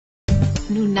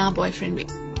నువ్వు నా బాయ్ ఫ్రెండ్వి.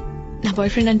 నా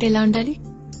బాయ్ ఫ్రెండ్ అంటే ఎలా ఉండాలి?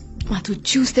 మాతో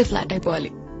చూస్తే ఫ్లాట్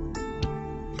అయిపోవాలి.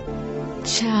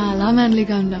 చాలా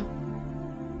మ్యాన్లీగా ఉన్నావు.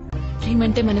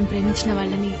 ప్రేమంటే మనం ప్రేమించిన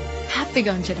వాళ్ళని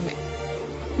హ్యాపీగా ఉంచడమే.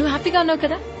 నువ్వు హ్యాపీగా ఉన్నావు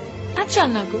కదా, అది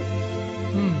చాలు నాకు.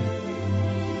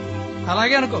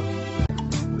 అలాగే అనుకో.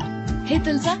 హే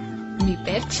తెలుసా, మీ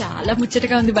పేరు చాలా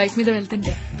ముచ్చటగా ఉంది బైక్ మీద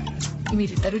వెళ్తుంటే.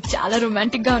 మీరిద్దరు చాలా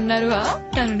రొమాంటిక్ గా ఉన్నారు.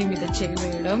 తను నీ మీద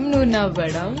చేయడం, నువ్వు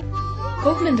నవ్వడం.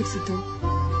 కోపం ఎందుకు సిద్ధు?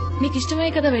 నీకు ఇష్టమే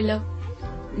కదా వెళ్ళావు.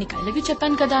 నీ కళ్ళకి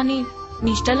చెప్పాను కదా అని నీ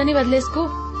ఇష్టాలని వదిలేసుకో.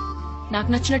 నాకు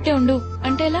నచ్చినట్టే ఉండు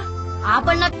అంటే ఎలా?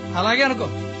 ఆపన్న. అలాగే అనుకో.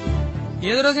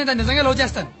 ఏదో రోజు నేను నిజంగా లవ్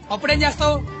చేస్తాను, అప్పుడేం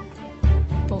చేస్తావు?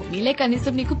 పోనీలే,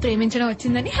 కనీసం నీకు ప్రేమించడం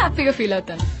వచ్చిందని హ్యాపీగా ఫీల్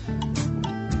అవుతాను.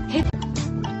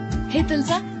 హే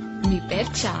తెలుసా, మీ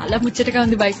పేరు చాలా ముచ్చటగా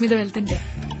ఉంది బైక్ మీద వెళ్తుంటే.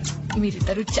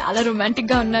 మీరిద్దరు చాలా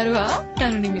రొమాంటిక్ గా ఉన్నారు.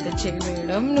 తను నీ మీద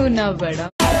చేయడం, నువ్వు నవ్వడం.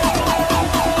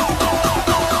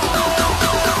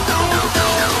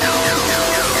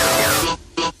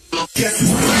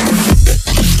 Yes.